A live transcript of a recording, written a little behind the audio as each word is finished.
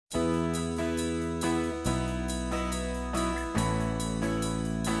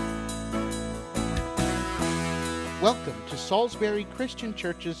Welcome to Salisbury Christian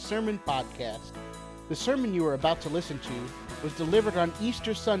Church's Sermon Podcast. The sermon you are about to listen to was delivered on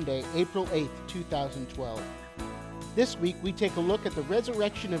Easter Sunday, April 8th, 2012. This week we take a look at the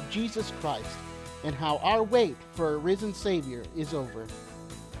resurrection of Jesus Christ and how our wait for a risen Savior is over.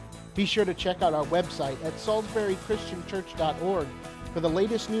 Be sure to check out our website at salisburychristianchurch.org for the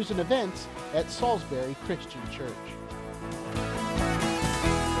latest news and events at Salisbury Christian Church.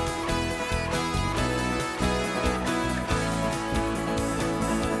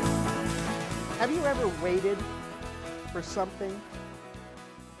 Have you ever waited for something?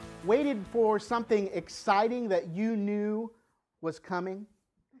 Waited for something exciting that you knew was coming?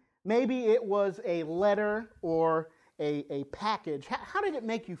 Maybe it was a letter or a package. How did it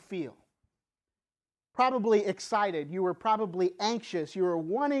make you feel? Probably excited. You were probably anxious. You were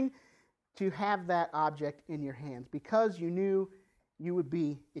wanting to have that object in your hands because you knew you would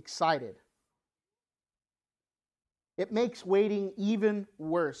be excited. It makes waiting even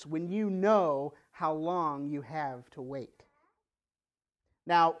worse when you know how long you have to wait.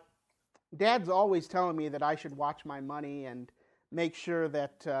 Now, Dad's always telling me that I should watch my money and make sure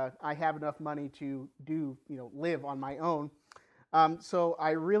that I have enough money to live on my own. So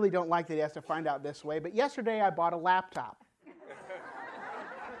I really don't like that he has to find out this way. But yesterday I bought a laptop.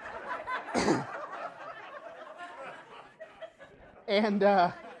 And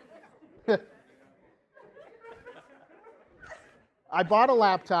I bought a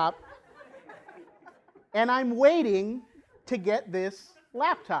laptop, and I'm waiting to get this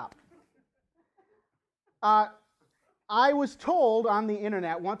laptop. I was told on the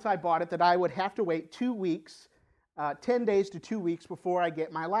internet once I bought it that I would have to wait 2 weeks, 10 days to 2 weeks before I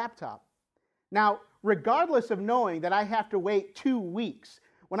get my laptop. Now, regardless of knowing that I have to wait 2 weeks,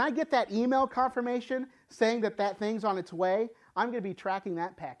 when I get that email confirmation saying that that thing's on its way, I'm going to be tracking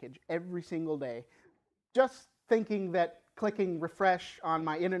that package every single day, just thinking that clicking refresh on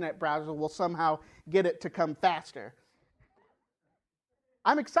my internet browser will somehow get it to come faster.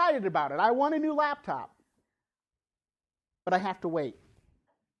 I'm excited about it. I want a new laptop. But I have to wait.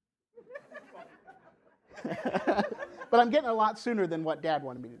 But I'm getting a lot sooner than what Dad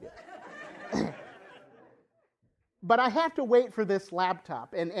wanted me to do. But I have to wait for this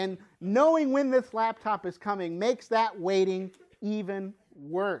laptop. And knowing when this laptop is coming makes that waiting even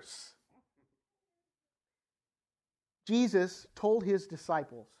worse. Jesus told his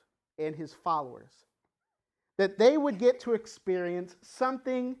disciples and his followers that they would get to experience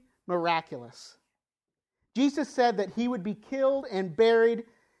something miraculous. Jesus said that he would be killed and buried,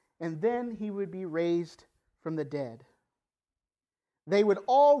 and then he would be raised from the dead. They would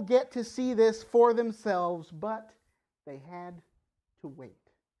all get to see this for themselves, but they had to wait.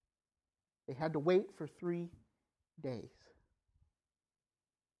 They had to wait for 3 days.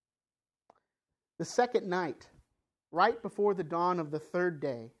 The second night, right before the dawn of the third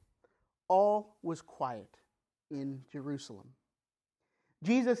day, all was quiet in Jerusalem.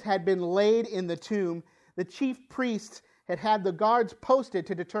 Jesus had been laid in the tomb. The chief priests had had the guards posted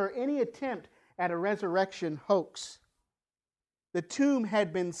to deter any attempt at a resurrection hoax. The tomb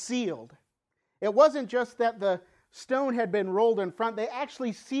had been sealed. It wasn't just that the stone had been rolled in front. They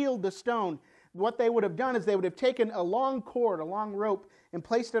actually sealed the stone. What they would have done is they would have taken a long cord, a long rope, and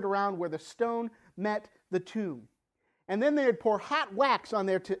placed it around where the stone met the tomb. And then they would pour hot wax on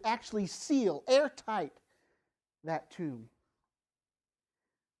there to actually seal, airtight, that tomb.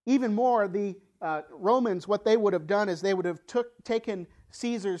 Even more, the Romans, what they would have done is they would have taken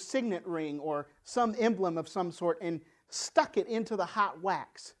Caesar's signet ring or some emblem of some sort and stuck it into the hot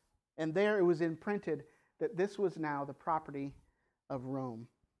wax. And there it was imprinted that this was now the property of Rome.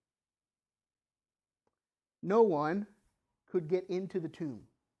 No one could get into the tomb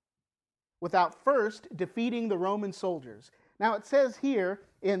without first defeating the Roman soldiers. Now it says here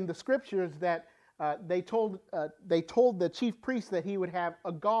in the scriptures that they told the chief priest that he would have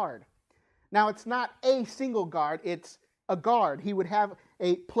a guard. Now it's not a single guard, it's a guard. He would have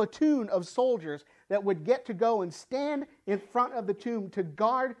a platoon of soldiers that would get to go and stand in front of the tomb to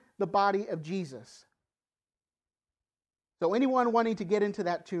guard the body of Jesus. So anyone wanting to get into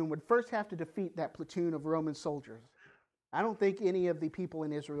that tomb would first have to defeat that platoon of Roman soldiers. I don't think any of the people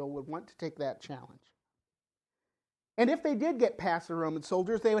in Israel would want to take that challenge. And if they did get past the Roman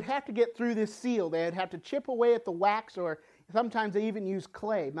soldiers, they would have to get through this seal. They would have to chip away at the wax, or sometimes they even use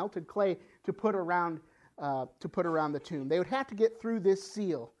clay, melted clay, to put around the tomb. They would have to get through this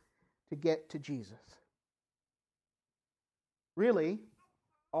seal to get to Jesus. Really,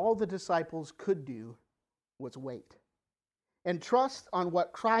 all the disciples could do was wait and trust on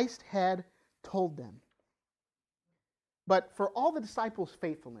what Christ had told them. But for all the disciples'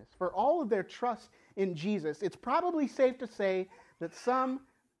 faithfulness, for all of their trust in Jesus, it's probably safe to say that some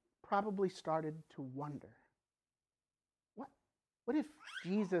probably started to wonder, what if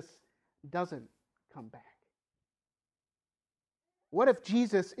Jesus doesn't come back? What if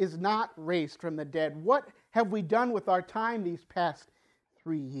Jesus is not raised from the dead? What have we done with our time these past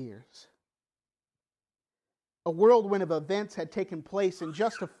 3 years? A whirlwind of events had taken place in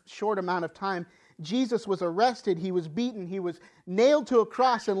just a short amount of time. Jesus was arrested, he was beaten, he was nailed to a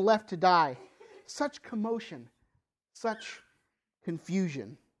cross and left to die. Such commotion, such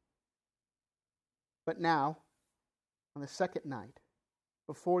confusion. But now, on the second night,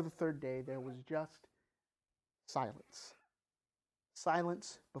 before the third day, there was just silence.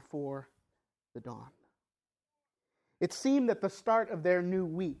 Silence before the dawn. It seemed that the start of their new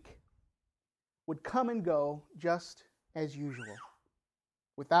week would come and go just as usual,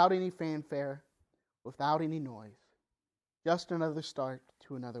 without any fanfare, without any noise. Just another start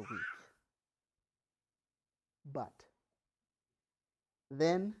to another week. But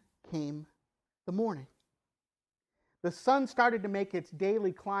then came the morning. The sun started to make its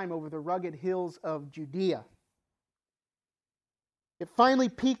daily climb over the rugged hills of Judea. It finally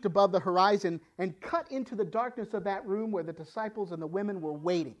peaked above the horizon and cut into the darkness of that room where the disciples and the women were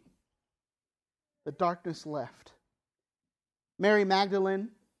waiting. The darkness left. Mary Magdalene,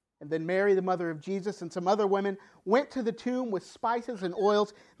 and then Mary, the mother of Jesus, and some other women went to the tomb with spices and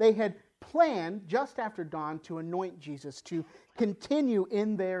oils. They had planned just after dawn to anoint Jesus, to continue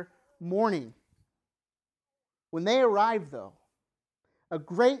in their mourning. When they arrived, though, a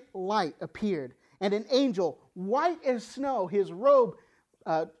great light appeared, and an angel, white as snow, his robe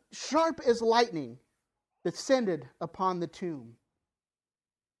sharp as lightning, descended upon the tomb.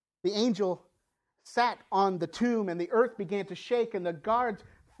 The angel sat on the tomb, and the earth began to shake, and the guards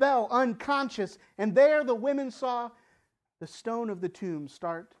fell unconscious. And there the women saw the stone of the tomb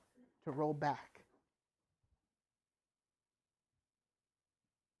start to roll back.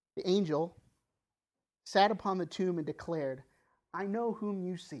 The angel sat upon the tomb and declared, "I know whom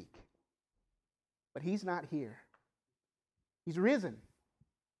you seek, but he's not here. He's risen.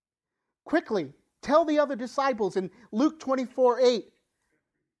 Quickly, tell the other disciples." In Luke 24:8,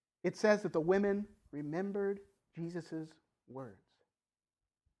 it says that the women remembered Jesus' words.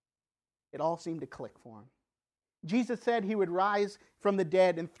 It all seemed to click for them. Jesus said he would rise from the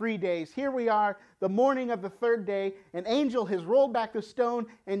dead in 3 days. Here we are, the morning of the third day. An angel has rolled back the stone,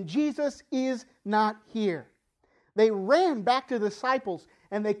 and Jesus is not here. They ran back to the disciples,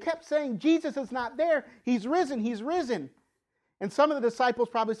 and they kept saying, "Jesus is not there. He's risen. He's risen." And some of the disciples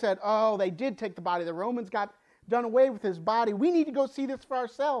probably said, "Oh, they did take the body. The Romans got done away with his body. We need to go see this for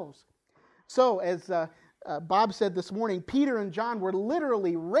ourselves." So, as Bob said this morning, Peter and John were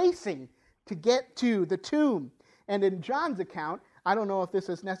literally racing to get to the tomb. And in John's account, I don't know if this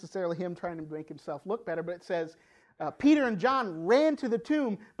is necessarily him trying to make himself look better, but it says, Peter and John ran to the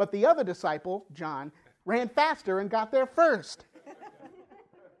tomb, but the other disciple, John, ran faster and got there first.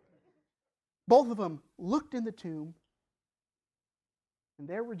 Both of them looked in the tomb, and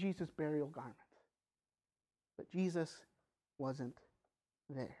there were Jesus' burial garments. But Jesus wasn't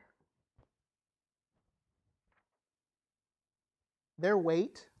there. Their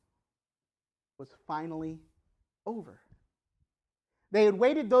wait was finally over. They had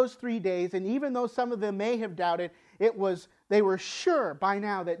waited those 3 days, and even though some of them may have doubted, they were sure by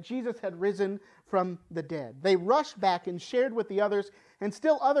now that Jesus had risen from the dead. They rushed back and shared with the others, and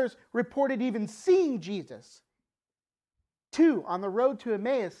still others reported even seeing Jesus. 2 on the road to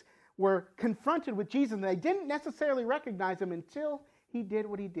Emmaus were confronted with Jesus, and they didn't necessarily recognize him until he did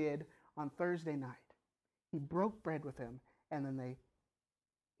what he did on Thursday night. He broke bread with them, and then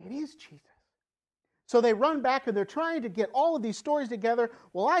it is Jesus. So they run back and they're trying to get all of these stories together.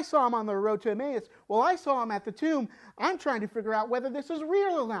 Well, I saw him on the road to Emmaus. Well, I saw him at the tomb. I'm trying to figure out whether this is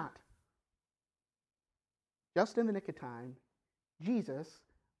real or not. Just in the nick of time, Jesus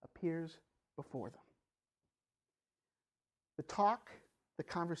appears before them. The talk, the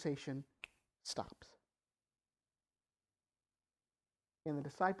conversation stops. And the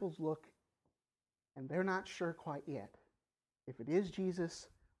disciples look, and they're not sure quite yet if it is Jesus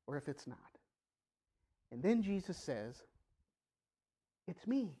or if it's not. And then Jesus says, "It's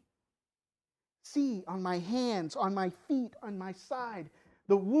me. See on my hands, on my feet, on my side,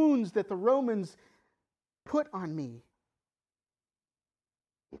 the wounds that the Romans put on me.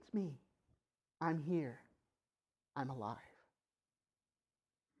 It's me. I'm here. I'm alive."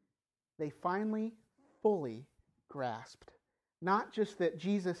 They finally fully grasped, not just that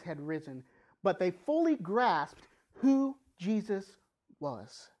Jesus had risen, but they fully grasped who Jesus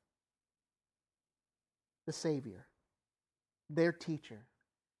was. The Savior, their teacher,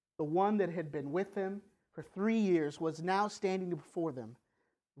 the one that had been with them for 3 years, was now standing before them,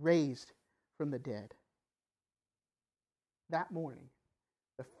 raised from the dead. That morning,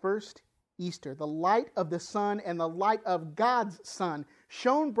 the first Easter, the light of the sun and the light of God's Son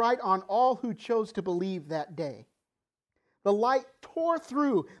shone bright on all who chose to believe that day. The light tore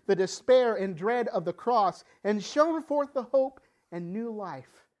through the despair and dread of the cross and shone forth the hope and new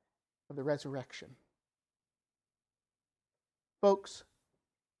life of the resurrection. Folks,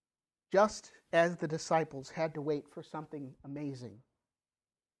 just as the disciples had to wait for something amazing,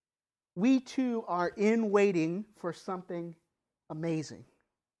 we too are in waiting for something amazing.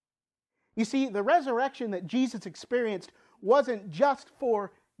 You see, the resurrection that Jesus experienced wasn't just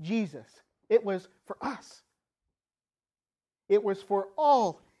for Jesus. It was for us. It was for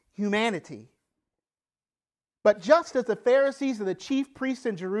all humanity. But just as the Pharisees and the chief priests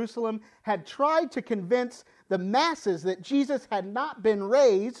in Jerusalem had tried to convince the masses that Jesus had not been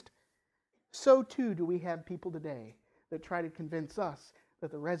raised, so too do we have people today that try to convince us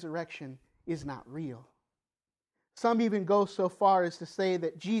that the resurrection is not real. Some even go so far as to say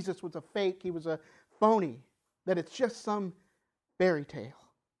that Jesus was a fake, he was a phony, that it's just some fairy tale.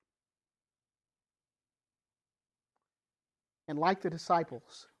 And like the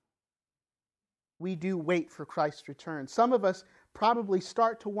disciples, we do wait for Christ's return. Some of us probably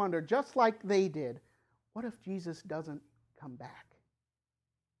start to wonder, just like they did, what if Jesus doesn't come back?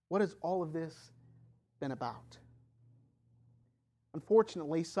 What has all of this been about?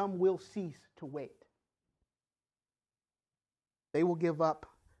 Unfortunately, some will cease to wait. They will give up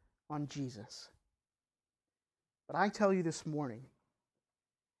on Jesus. But I tell you this morning,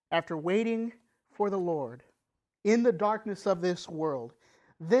 after waiting for the Lord in the darkness of this world,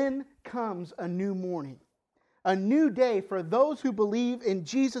 then comes a new morning, a new day for those who believe in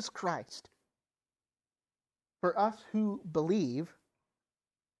Jesus Christ. For us who believe,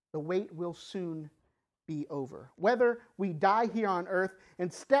 the wait will soon be over. Whether we die here on earth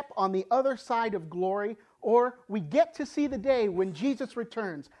and step on the other side of glory, or we get to see the day when Jesus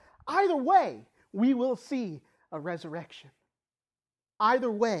returns, either way, we will see a resurrection. Either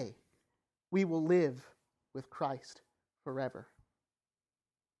way, we will live with Christ forever.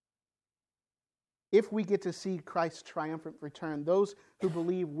 If we get to see Christ's triumphant return, those who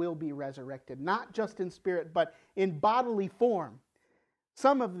believe will be resurrected, not just in spirit, but in bodily form.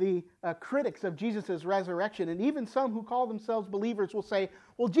 Some of the critics of Jesus' resurrection, and even some who call themselves believers, will say,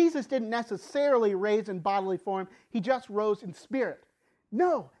 well, Jesus didn't necessarily raise in bodily form, he just rose in spirit.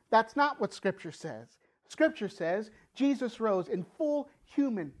 No, that's not what Scripture says. Scripture says Jesus rose in full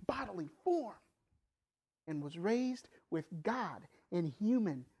human bodily form and was raised with God in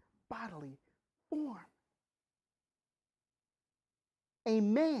human bodily form. A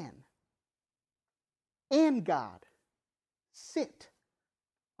man and God sit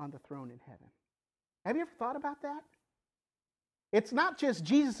on the throne in heaven. Have you ever thought about that? It's not just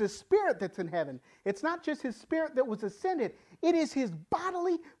Jesus' spirit that's in heaven. It's not just his spirit that was ascended. It is his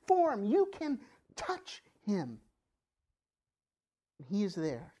bodily form. You can touch him. And he is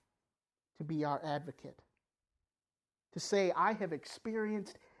there to be our advocate. To say, I have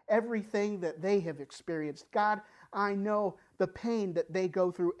experienced everything that they have experienced. God, I know the pain that they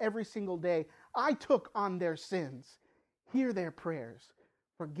go through every single day. I took on their sins. Hear their prayers.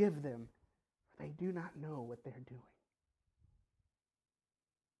 Forgive them, for they do not know what they're doing.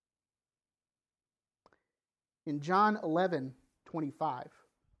 In John 11:25,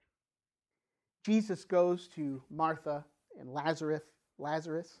 Jesus goes to Martha and Lazarus.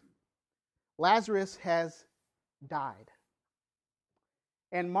 Lazarus has died.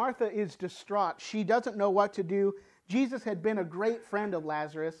 And Martha is distraught. She doesn't know what to do. Jesus had been a great friend of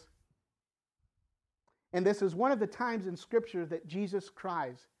Lazarus. And this is one of the times in Scripture that Jesus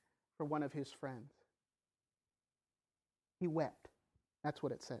cries for one of his friends. He wept. That's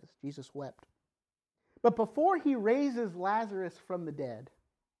what it says. Jesus wept. But before he raises Lazarus from the dead,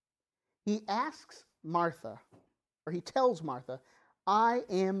 he asks Martha, or he tells Martha, I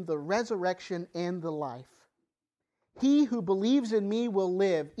am the resurrection and the life. He who believes in me will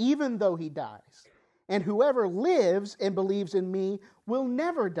live even though he dies. And whoever lives and believes in me will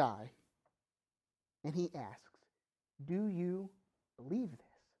never die. And he asks, do you believe this?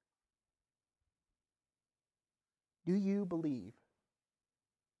 Do you believe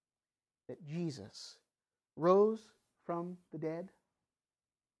that Jesus rose from the dead?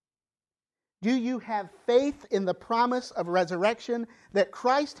 Do you have faith in the promise of resurrection that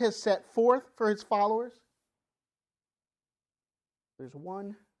Christ has set forth for his followers? There's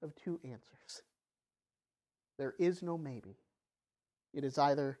one of two answers. There is no maybe. It is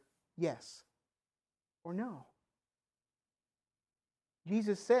either yes or no.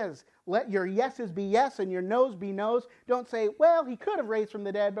 Jesus says, let your yeses be yes and your noes be noes. Don't say, well, he could have raised from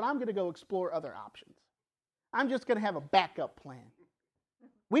the dead, but I'm going to go explore other options. I'm just going to have a backup plan.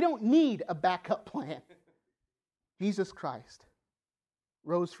 We don't need a backup plan. Jesus Christ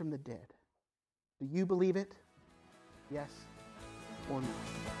rose from the dead. Do you believe it? Yes or no?